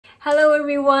Hello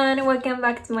everyone, welcome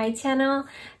back to my channel.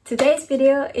 Today's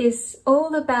video is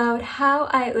all about how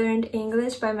I learned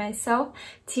English by myself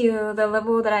to the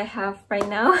level that I have right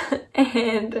now.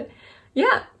 And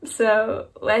yeah, so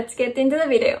let's get into the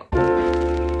video.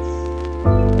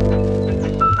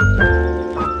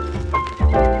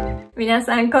 皆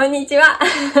さんこんにちは。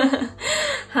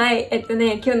はい、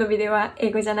今日のビデオは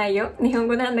英語じゃないよ。日本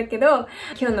語なんだけど、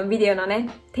今日のビデオのね、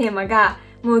テーマが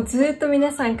もうずっと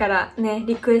皆さんからね、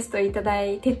リクエストいただ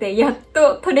いてて、やっ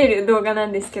と撮れる動画な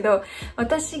んですけど、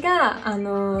私が、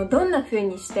どんな風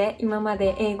にして今ま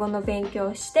で英語の勉強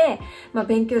をして、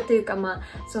勉強というかど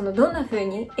んな風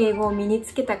に英語を身に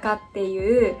つけたかって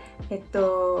いう、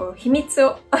秘密を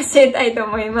教えたいと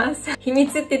思います。秘密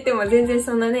って言っても全然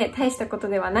そんなね、大したこと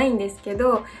ではないんですけ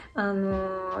ど、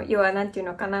要はなんていう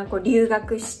のかな、留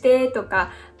学してと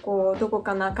か、どこ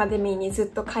かのアカデミーにずっ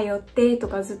と通ってと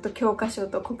か、ずっと教科書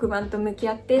と黒板と向き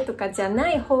合ってとかじゃ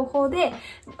ない方法で、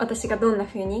私がどんな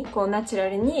風にナチュラ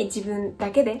ルに自分だ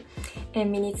けで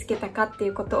身につけたかってい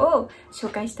うことを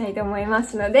紹介したいと思いま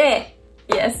すので、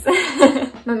Yes!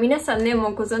 皆さんね、も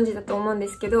うご存知だと思うんで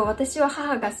すけど、私は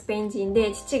母がスペイン人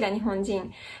で、父が日本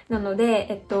人なの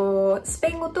で、スペ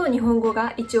イン語と日本語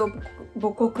が一応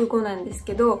母国語なんです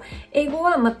けど、英語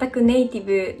は全くネイテ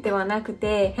ィブではなく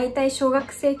て、大体小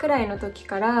学生くらいの時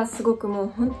からすごくもう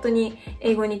本当に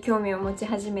英語に興味を持ち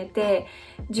始めて、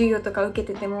授業とか受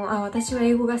けてても、私は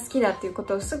英語が好きだっていうこ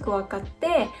とをすぐ分かっ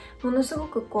て、ものすご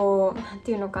くなん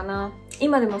ていうのかな、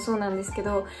今でもそうなんですけ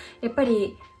ど、やっぱ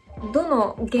りど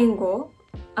の言語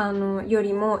よ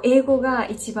りも英語が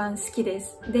一番好きで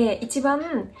す。で、一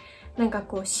番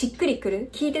しっくりくる。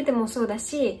聞いててもそうだ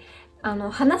し、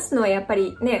話すのはやっぱ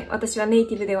りね、私はネイ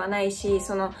ティブではないし、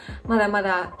まだま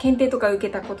だ検定とか受け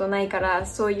たことないから、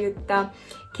そういった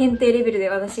検定レベルで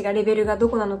私がレベルがど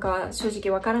こなのかは正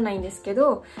直わからないんですけ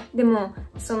ど、でも、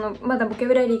まだボキャ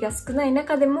ブラリーが少ない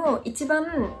中でも、一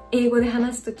番英語で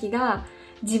話すときが、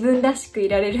自分らしくい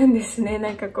られるんですね。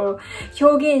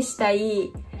表現した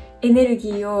いエネル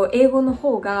ギーを英語の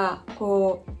方が、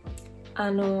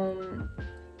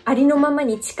ありのまま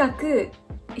に近く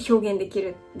表現でき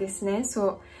るんですね。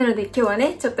そう。なので今日は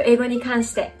ね、ちょっと英語に関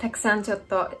してたくさんちょっ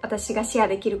と私がシェア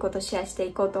できることをシェアして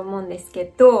いこうと思うんです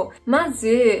けど、ま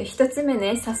ず一つ目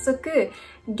ね、早速、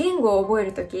言語を覚え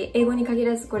るとき、英語に限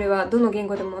らずこれはどの言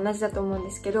語でも同じだと思うん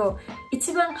ですけど、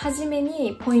一番初め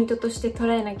にポイントとして捉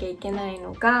えなきゃいけない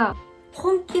のが、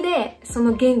本気でそ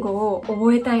の言語を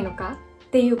覚えたいのかっ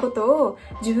ていうことを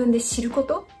自分で知るこ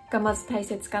とがまず大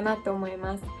切かなと思い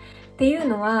ます。っていう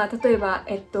のは、例えば、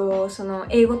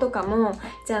英語とかも、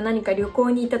じゃあ何か旅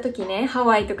行に行った時ね、ハ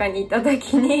ワイとかに行った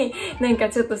時に、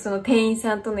ちょっと店員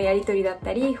さんとのやりとりだっ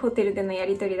たり、ホテルでのや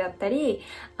りとりだったり、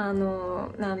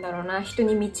人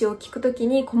に道を聞く時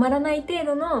に困らない程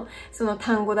度の、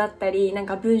単語だったり、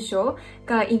文章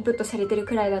がインプットされてる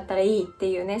くらいだったらいいって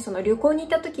いうね、旅行に行っ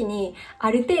た時に、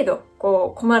ある程度、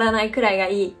困らないくらいが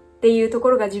いい。っていうとこ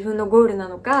ろが自分のゴールな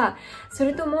のか、そ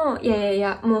れとも、い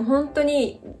や、もう本当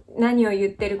に何を言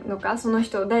ってるのか、その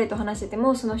人、誰と話してて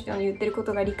も、その人の言ってるこ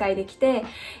とが理解できて、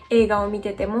映画を見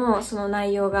てても、その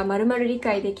内容が丸々理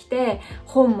解できて、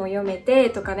本も読めて、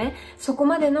とかね、そこ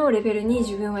までのレベルに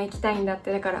自分は行きたいんだっ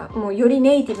て、だからもうより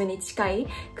ネイティブに近い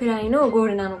くらいのゴー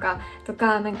ルなのか、と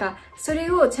か、それ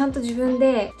をちゃんと自分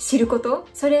で知ること、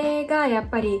それがやっ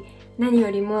ぱり、何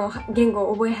よりも言語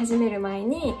を覚え始める前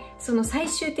に、その最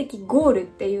終的ゴールっ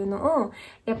ていうのを、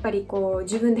やっぱり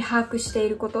自分で把握してい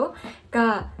ること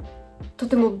が、と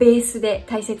てもベースで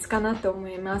大切かなと思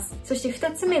います。そして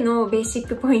二つ目のベーシッ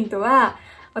クポイントは、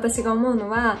私が思うの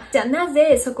は、じゃあな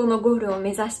ぜそこのゴールを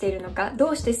目指しているのか、ど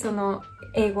うしてその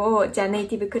英語をじゃあネイ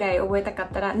ティブくらい覚えたか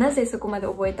ったら、なぜそこまで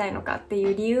覚えたいのかって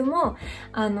いう理由も、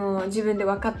自分で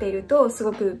分かっていると、す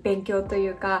ごく勉強とい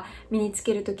うか、身につ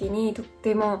けるときにとっ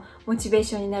てもモチベー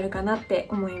ションになるかなって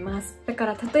思います。だか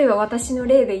ら例えば私の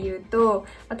例で言うと、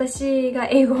私が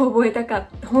英語を覚えたかっ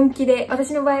た、本気で、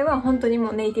私の場合は本当に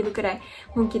もうネイティブくらい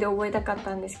本気で覚えたかっ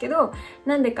たんですけど、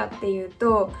なんでかっていう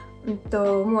と、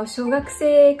もう小学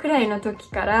生くらいの時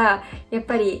から、やっ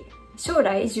ぱり将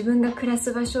来自分が暮ら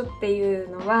す場所っていう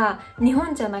のは日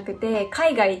本じゃなくて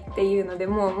海外っていうので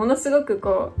ものすごく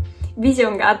ビジ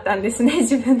ョンがあったんですね、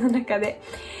自分の中で。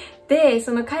で、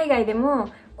その海外でも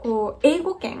英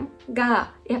語圏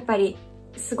がやっぱり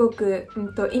すごく、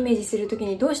イメージするとき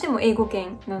にどうしても英語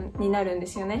圏になるんで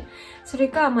すよね。それ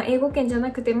か、英語圏じゃな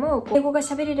くても英語が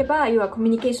喋れれば要はコミ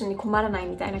ュニケーションに困らない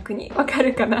みたいな国、わか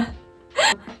るかなっ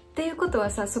ていうことは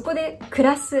さ、そこで暮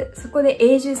らす、そこで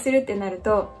永住するってなる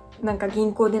と、なんか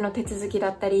銀行での手続きだ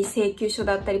ったり、請求書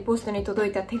だったり、ポストに届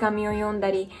いた手紙を読んだ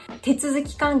り、手続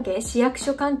き関係、市役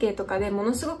所関係とかでも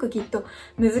のすごくきっと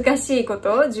難しいこ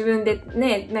とを自分で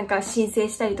ね、なんか申請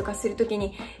したりとかするとき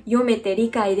に読めて理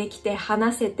解できて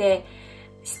話せて、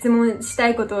質問した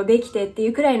いことをできてってい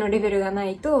うくらいのレベルがな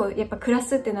いと、やっぱクラ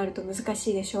スってなると難し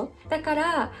いでしょ。だか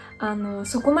ら、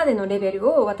そこまでのレベル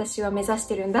を私は目指し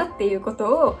てるんだっていうこ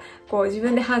とを、こう自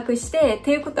分で把握して、っ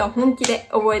ていうことは本気で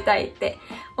覚えたいって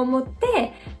思っ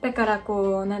て、だから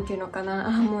こう、なんていうのかな、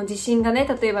もう自信がね、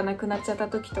例えばなくなっちゃった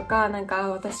時とか、なん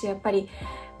か、私やっぱり、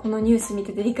このニュース見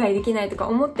てて理解できないとか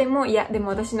思っても、いや、でも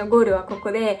私のゴールはこ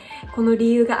こで、この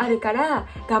理由があるから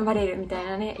頑張れるみたい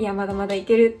なね、いや、まだまだい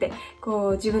けるって、こ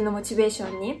う、自分のモチベーシ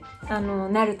ョンに、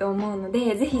なると思うの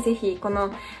で、ぜひぜひ、こ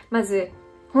の、まず、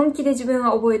本気で自分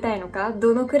は覚えたいのか、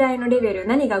どのくらいのレベル、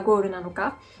何がゴールなの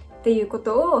か、っていうこ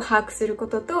とを把握するこ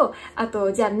とと、あ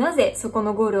と、じゃあなぜそこ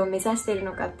のゴールを目指している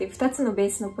のかっていう2つのベー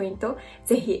スのポイント、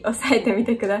ぜひ押さえてみ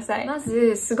てください。ま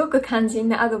ず、すごく肝心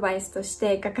なアドバイスとし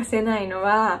て欠かせないの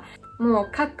は、も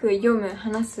う書く、読む、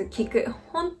話す、聞く、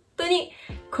本当に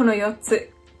この4つ。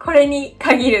これに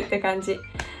限るって感じ。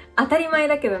当たり前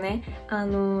だけどね、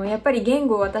やっぱり言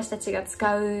語を私たちが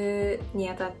使うに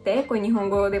あたって、これ日本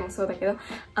語でもそうだけど、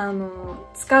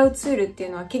使うツールってい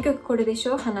うのは結局これでし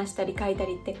ょ？話したり書いた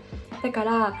りって。だか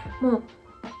ら、もう、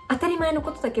当たり前の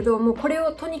ことだけど、もうこれ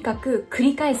をとにかく繰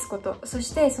り返すこと。そ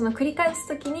してその繰り返す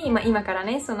ときに、今から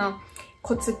ね、その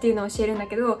コツっていうのを教えるんだ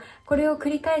けど、これを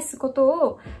繰り返すこと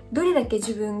をどれだけ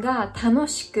自分が楽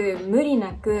しく、無理な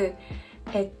く、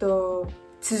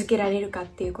続けられるかっ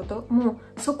ていうこと。も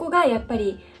うそこがやっぱ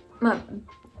り、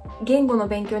言語の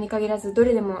勉強に限らず、ど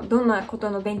んなこと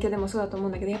の勉強でもそうだと思う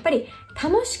んだけど、やっぱり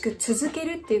楽しく続け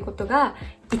るっていうことが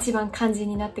一番肝心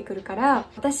になってくるから、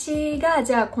私が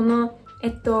じゃあこの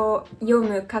読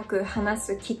む、書く、話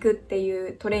す、聞くってい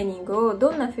うトレーニングを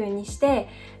どんな風にして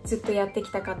ずっとやってき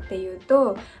たかっていう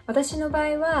と、私の場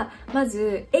合はま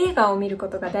ず映画を見るこ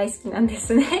とが大好きなんで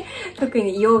すね。特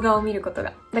に洋画を見ること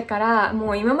が。だから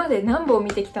もう今まで何本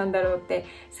見てきたんだろうって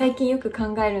最近よく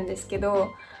考えるんですけど、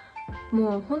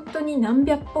もう本当に何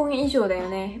百本以上だよ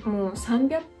ね。もう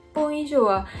300本以上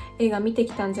は映画見て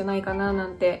きたんじゃないかなな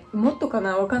んて、もっとか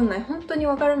な？わかんない。本当に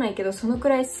わからないけど、そのく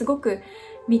らいすごく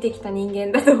見てきた人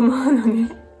間だと思うのね。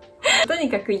とに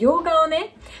かく洋画を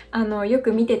ね、よ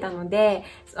く見てたので、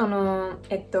日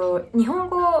本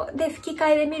語で吹き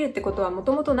替えで見るってことはも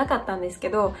ともとなかったんですけ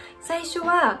ど、最初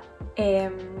は、映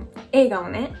画を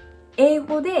ね、英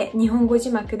語で日本語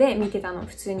字幕で見てたの。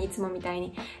普通にいつもみたい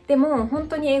に。でも、本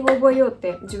当に英語を覚えようっ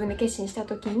て自分で決心した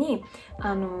時に、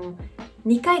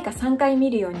2回か3回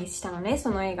見るようにしたのね、そ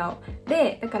の映画を。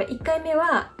で、だから1回目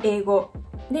は英語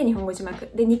で日本語字幕。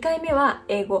で、2回目は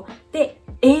英語で、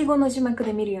英語の字幕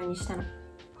で見るようにしたの。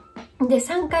で、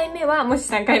3回目は、も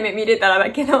し3回目見れたら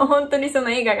だけど、本当にそ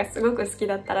の映画がすごく好き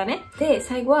だったらね。で、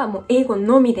最後はもう英語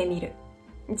のみで見る。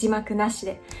字幕なし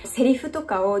で。セリフと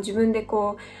かを自分で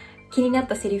こう、気になっ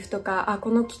たセリフとか、こ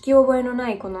の聞き覚えの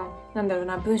ないこの、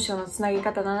文章のつなぎ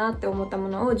方だなって思ったも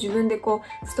のを自分でこ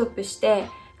う、ストップして、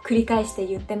繰り返して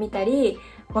言ってみたり、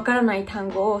わからない単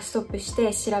語をストップし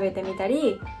て調べてみた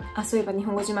り、そういえば日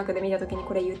本語字幕で見た時に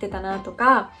これ言ってたなと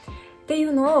か、ってい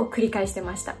うのを繰り返して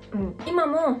ました。今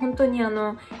も本当に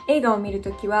映画を見る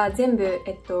ときは全部、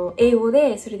英語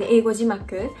で、それで英語字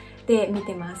幕で見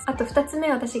てます。あと2つ目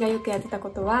私がよくやってたこ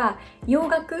とは、洋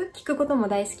楽聴くことも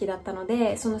大好きだったの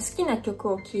で、その好きな曲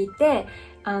を聴いて、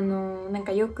なん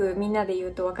かよくみんなで言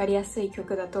うと分かりやすい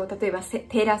曲だと、例えばテ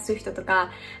イラー・スウィフトとか、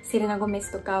セレナ・ゴメ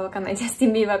スとか、わかんない、ジャスティ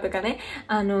ン・ビーバーとかね、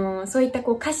そういった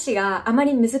こう歌詞があま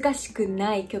り難しく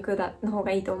ない曲の方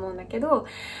がいいと思うんだけど、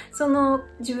その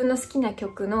自分の好きな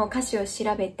曲の歌詞を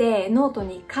調べて、ノート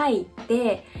に書い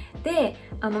て、で、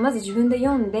まず自分で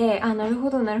読んで、なるほ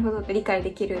どなるほどって理解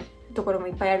できるところも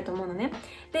いっぱいあると思うのね。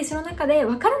で、その中で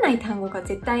分からない単語が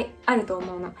絶対あると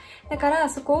思うの。だから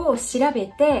そこを調べ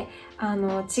て、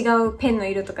違うペンの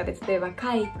色とかで例えば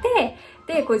書いて、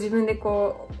で、こう自分で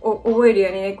こう、覚えるよ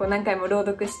うにね、こう何回も朗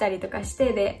読したりとかし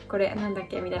て、で、これなんだっ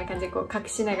けみたいな感じでこう隠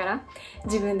しながら、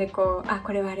自分でこう、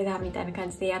これはあれだみたいな感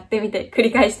じでやってみて、繰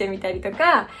り返してみたりと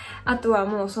か、あとは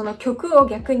もうその曲を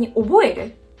逆に覚え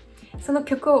る。その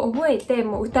曲を覚えて、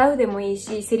もう歌うでもいい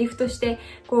し、セリフとして、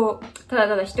こう、ただ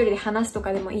ただ一人で話すと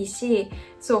かでもいいし、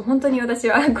そう、本当に私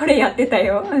はこれやってた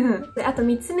よ。で、あと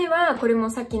3つ目は、これも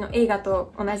さっきの映画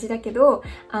と同じだけど、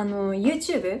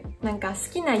YouTube? なんか好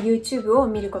きな YouTube を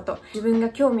見ること。自分が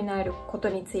興味のあること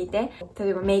について、例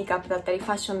えばメイクアップだったり、フ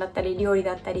ァッションだったり、料理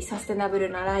だったり、サステナブル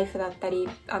なライフだったり、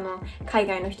海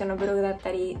外の人のブログだっ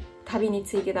たり、旅に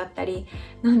ついてだったり、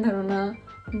なんだろうな、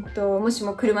もし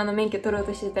も車の免許取ろう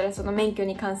としてたらその免許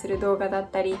に関する動画だ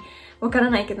ったり、わから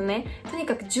ないけどね、とに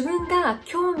かく自分が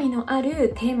興味のあ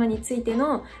るテーマについて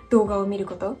の動画を見る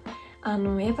こと。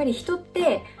やっぱり人っ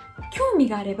て興味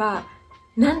があれば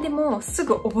何でもす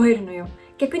ぐ覚えるのよ。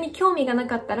逆に興味がな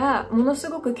かったら、ものす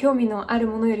ごく興味のある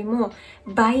ものよりも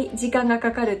倍時間が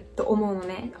かかると思うの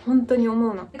ね。本当に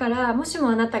思うの。だから、もしも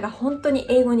あなたが本当に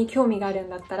英語に興味があるん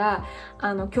だったら、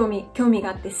興味が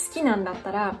あって好きなんだっ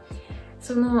たら、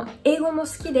その英語も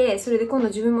好きで、それで今度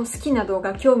自分も好きな動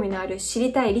画、興味のある、知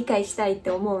りたい、理解したいっ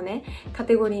て思うね、カ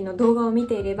テゴリーの動画を見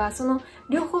ていれば、その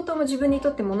両方とも自分に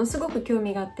とってものすごく興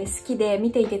味があって好きで、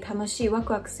見ていて楽しい、ワ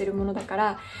クワクするものだか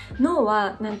ら、脳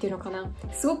は、なんていうのかな、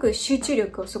すごく集中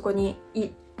力をそこに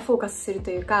フォーカスすると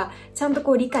いうか、ちゃんと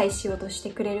こう理解しようとして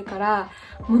くれるから、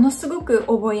ものすごく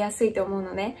覚えやすいと思う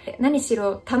のね。何し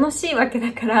ろ楽しいわけ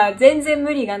だから、全然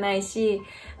無理がないし、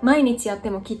毎日やっ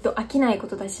てもきっと飽きないこ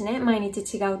とだしね。毎日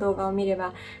違う動画を見たり、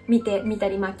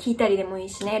聞いたりでもいい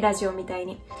しね。ラジオみたい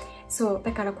に。そう。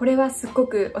だからこれはすっご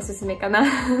くおすすめかな。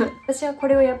私はこ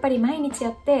れをやっぱり毎日や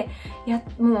って、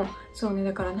もう、そうね。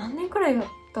だから何年くらいやっ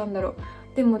たんだろう。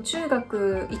でも中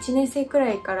学1年生く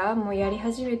らいからもうやり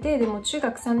始めて、でも中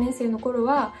学3年生の頃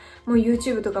はもう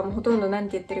YouTube とかもほとんど何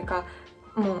て言ってるか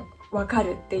もうわか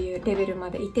るっていうレベルま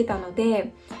で行ってたの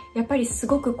で、やっぱりす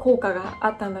ごく効果が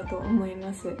あったんだと思い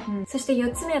ます。そして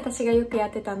4つ目、私がよくやっ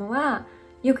てたのは、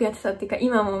よくやってたっていうか、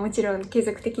今ももちろん継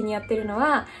続的にやってるの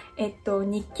は、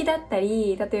日記だった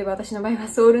り、例えば私の場合は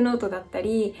ソウルノートだった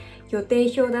り、予定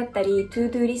表だったり、トゥ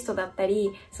ードゥーリストだった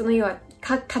り、その要は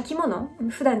書き物、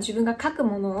普段自分が書く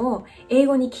ものを英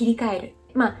語に切り替える。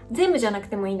まあ、全部じゃなく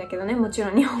てもいいんだけどね、もち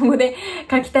ろん日本語で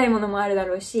書きたいものもあるだ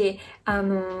ろうし、だ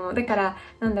から、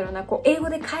なんだろうな、こう、英語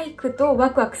で書くとワ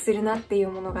クワクするなっていう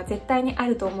ものが絶対にあ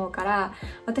ると思うから、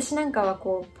私なんかは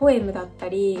こう、ポエムだった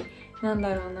り、なん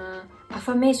だろうな、ア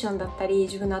ファメーションだったり、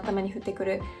自分の頭に降ってく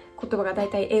る言葉が大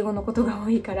体英語のことが多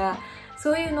いから、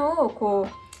そういうのをこ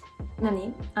う、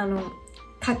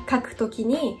書くとき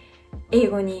に英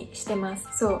語にしてます。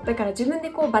そう。だから自分で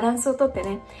こうバランスをとって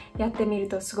ね、やってみる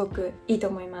とすごくいいと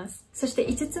思います。そして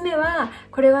5つ目は、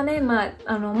これはね、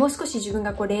もう少し自分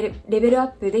がこうレベルア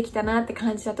ップできたなって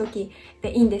感じたとき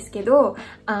でいいんですけど、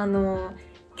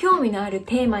興味のある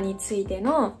テーマについて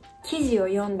の記事を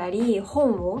読んだり、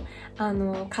本を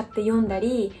買って読んだ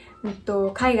り、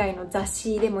海外の雑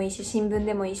誌でもいいし、新聞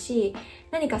でもいいし、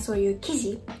何かそういう記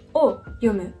事を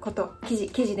読むこと。記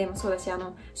事でもそうだし、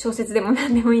小説でも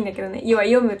何でもいいんだけどね。要は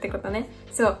読むってことね。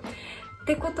そう。っ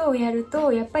てことをやる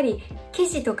と、やっぱり記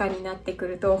事とかになってく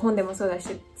ると、本でもそうだ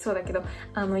けど、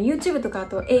YouTube とかあ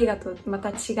と映画とまた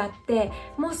違って、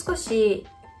もう少し、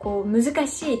こう難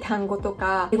しい単語と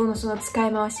か英語のその使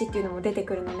い回しっていうのも出て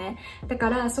くるのね。だ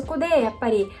からそこでやっぱ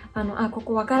りこ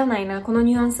こわからないな、この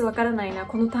ニュアンスわからないな、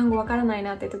この単語わからない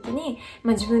なって時に、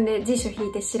自分で辞書引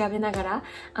いて調べながら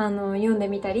読んで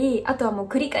みたり、あとはもう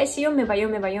繰り返し読めば読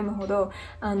むほど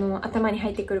頭に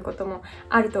入ってくることも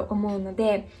あると思うの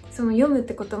で、その読むっ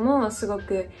てこともすご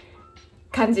く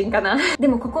肝心かな。で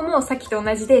もここもさっきと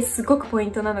同じですごくポイ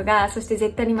ントなのが、そして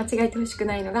絶対に間違えてほしく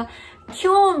ないのが、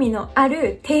興味のあ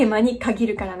るテーマに限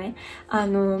るからね。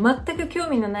全く興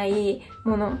味のない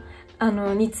もの、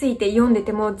について読んで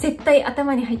ても絶対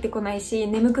頭に入ってこないし、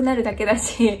眠くなるだけだ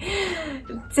し、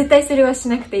絶対それはし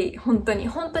なくていい。本当に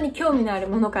興味のある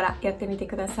ものからやってみて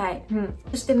ください。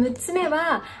そして6つ目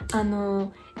は、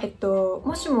も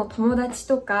しも友達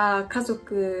とか家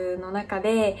族の中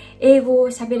で英語を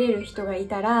喋れる人がい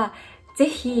たら、ぜ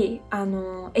ひ、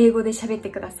英語で喋って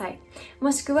ください。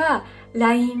もしくは、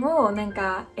LINE を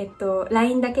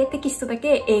LINE だけ、テキストだ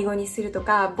け英語にすると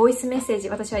か、ボイスメッセージ、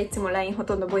私はいつも LINE ほ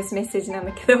とんどボイスメッセージなん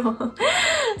だけど、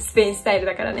スペインスタイル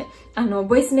だからね。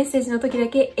ボイスメッセージの時だ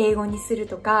け英語にする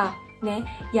とか、ね、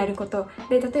やること。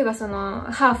で、例えば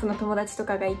ハーフの友達と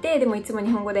かがいて、でもいつも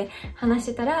日本語で話し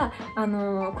てたら、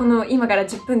今から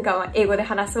10分間は英語で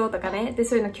話そうとかね。で、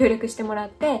そういうの協力してもらっ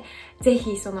て、ぜ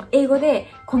ひ英語で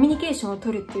コミュニケーションを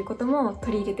取るっていうことも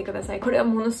取り入れてください。これは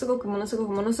ものすごく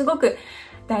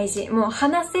大事。もう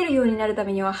話せるようになるた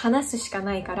めには話すしか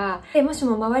ないから、でもし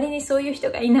も周りにそういう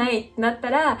人がいないってなった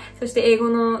ら、そして英語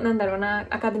の、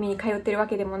アカデミーに通ってるわ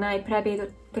けでもない、プライベ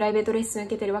ートレッスン受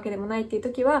けてるわけでもないっていう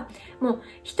時は、もう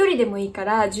一人でもいいか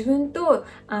ら自分と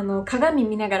鏡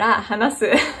見ながら話す。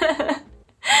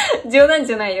冗談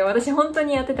じゃないよ。私本当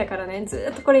にやってたからね。ず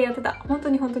ーっとこれやってた。本当。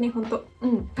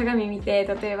鏡見て、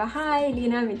例えば、Hi,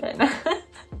 Lina みたいな。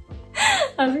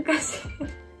恥ずかしい。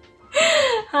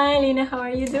Hi, Lina, how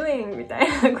are you doing? みたい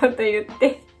なこと言っ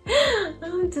て。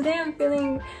Today I'm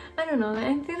I don't know,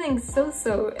 I'm feeling so.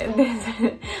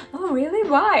 Oh, really?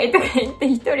 Why? とか言って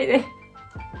一人で。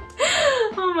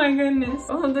Oh my goodness.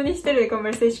 本当に一人でコンバ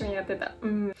ーセーションやってた。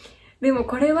でも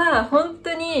これは本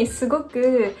当にすご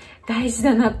く大事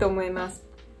だなと思います。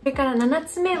それから7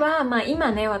つ目は、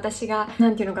今ね、私が、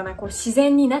なんていうのかな、自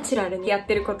然にナチュラルにやっ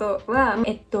てることは、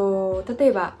例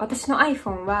えば、私の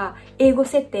iPhone は英語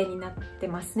設定になって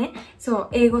ますね。そう、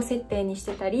英語設定にし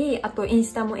てたり、あとイン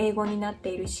スタも英語になって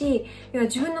いるし、要は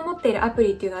自分の持っているアプ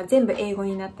リっていうのは全部英語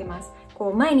になってます。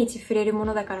毎日触れるも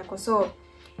のだからこそ、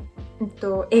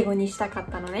英語にしたかっ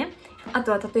たのね。あ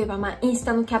とは例えばインス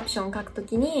タのキャプションを書くと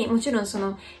きに、もちろんそ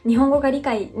の日本語が理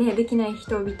解ね、できない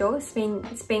人々、スペ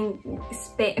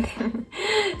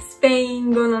イン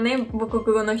語のね、母国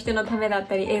語の人のためだっ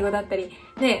たり、英語だったり、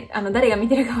ね、誰が見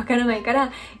てるかわからないか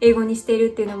ら、英語にしているっ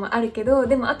ていうのもあるけど、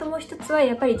でもあともう一つは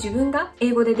やっぱり自分が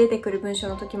英語で出てくる文章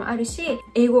の時もあるし、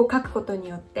英語を書くことに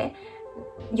よって、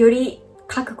より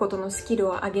書くことのスキル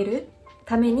を上げる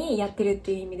ためにやってるっ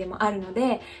ていう意味でもあるの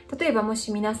で、例えばも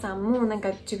し皆さんもなんか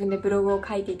自分でブログを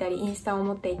書いていたり、インスタを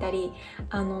持っていたり、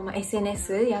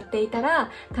SNS やっていたら、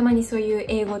たまにそういう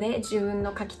英語で自分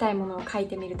の書きたいものを書い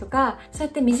てみるとか、そうや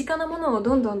って身近なものを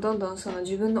どんどんその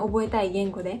自分の覚えたい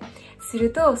言語です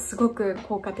るとすごく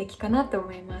効果的かなと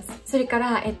思います。それか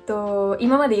ら、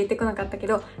今まで言ってこなかったけ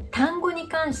ど、単語に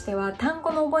関しては、単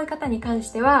語の覚え方に関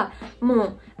しては、も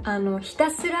うひ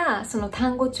たすらその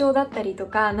単語帳だったりと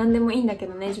か、何でもいいんだけ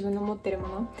どね、自分の持ってるも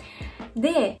の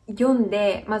で読ん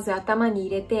で、まず頭に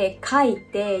入れて書い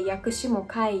て、訳詞も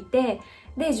書いて、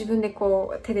で自分で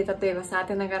手で例えばさ当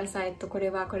てながらさ、これ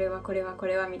は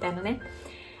みたいなね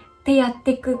ってやっ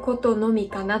ていくことのみ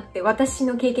かなって、私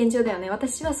の経験上ではね、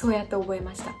私はそうやって覚え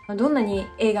ました。どんなに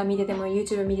映画見てても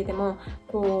YouTube 見てても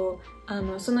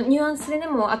そのニュアンスでで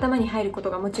も頭に入ること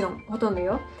がもちろんほとんど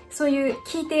よ。そういう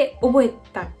聞いて覚え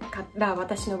たから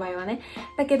私の場合はね。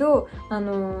だけど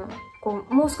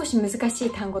もう少し難しい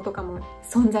単語とかも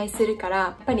存在するから、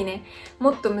やっぱりね、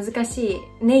もっと難しい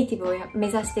ネイティブを目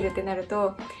指してるってなる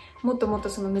と、もっと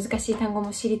その難しい単語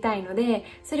も知りたいので、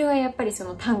それはやっぱりそ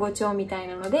の単語帳みたい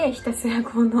なので、ひたすらノ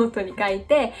ートに書い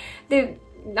て、で、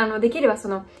できればそ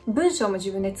の文章も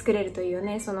自分で作れるという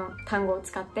ね、その単語を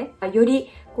使って、より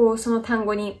その単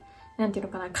語に、なんていう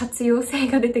のかな、活用性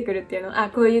が出てくるっていうの、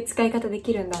こういう使い方で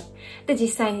きるんだ。で、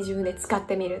実際に自分で使っ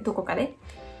てみる、どこかで。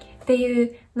ってい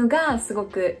うのがすご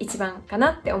く一番か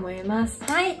なって思います。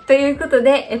はい。ということ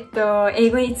で、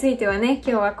英語についてはね、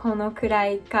今日はこのくら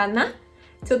いかな。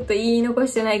ちょっと言い残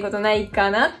してないことない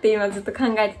かなって今ずっと考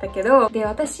えてたけど、で、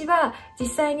私は実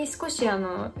際に少し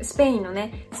スペイン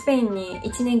に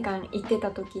1年間行ってた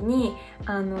時に、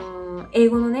英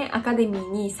語のね、アカデミ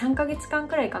ーに3ヶ月間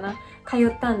くらいかな、通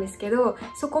ったんですけど、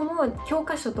そこも教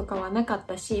科書とかはなかっ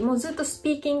たし、もうずっとス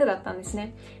ピーキングだったんです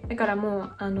ね。だからも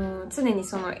う、常に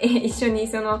一緒に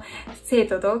生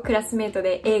徒とクラスメート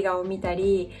で映画を見た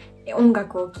り、音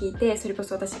楽を聴いて、それこ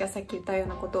そ私がさっき言ったよう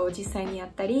なことを実際にやっ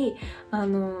たり、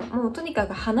もうとにか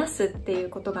く話すっていう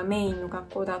ことがメインの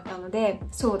学校だったので、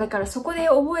そう、だからそこで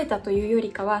覚えたというより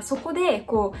かは、そこで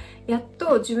やっ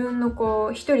と自分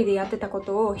の一人でやってたこ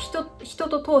とを人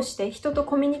と通して、人と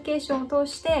コミュニケーションを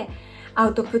通して、ア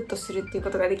ウトプットするっていうこ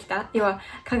とができた。要は、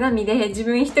鏡で自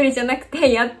分一人じゃなくて、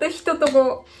やっと人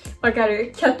とわか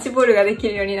るキャッチボールができ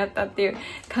るようになったっていう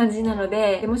感じなの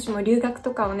で、もしも留学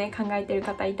とかをね、考えてる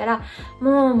方いたら、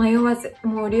もう迷わず、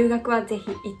もう留学はぜひ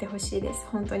行ってほしいです。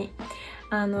本当に。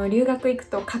留学行く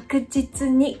と確実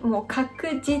に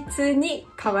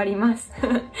変わります。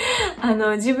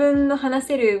自分の話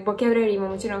せるボキャブラリーも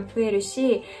もちろん増える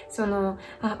し、間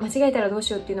違えたらどう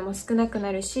しようっていうのも少なく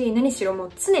なるし、何しろも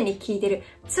う常に聞いてる、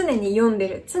常に読んで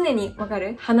る、常に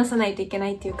話さないといけな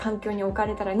いっていう環境に置か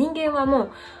れたら、人間はも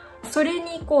う、それ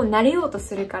に慣れようと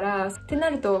するから、ってな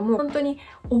るともう本当に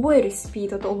覚えるスピー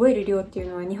ドと覚える量っていう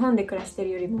のは日本で暮らしてる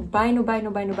よりも倍の増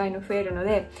えるの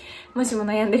で、もしも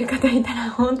悩んでる方いたら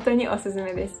本当におすす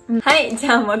めです。はい、じ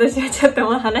ゃあ私はちょっと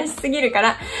もう話しすぎるか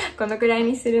ら、このくらい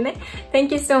にするね。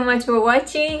Thank you so much for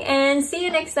watching and see you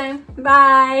next time.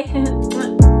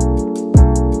 Bye!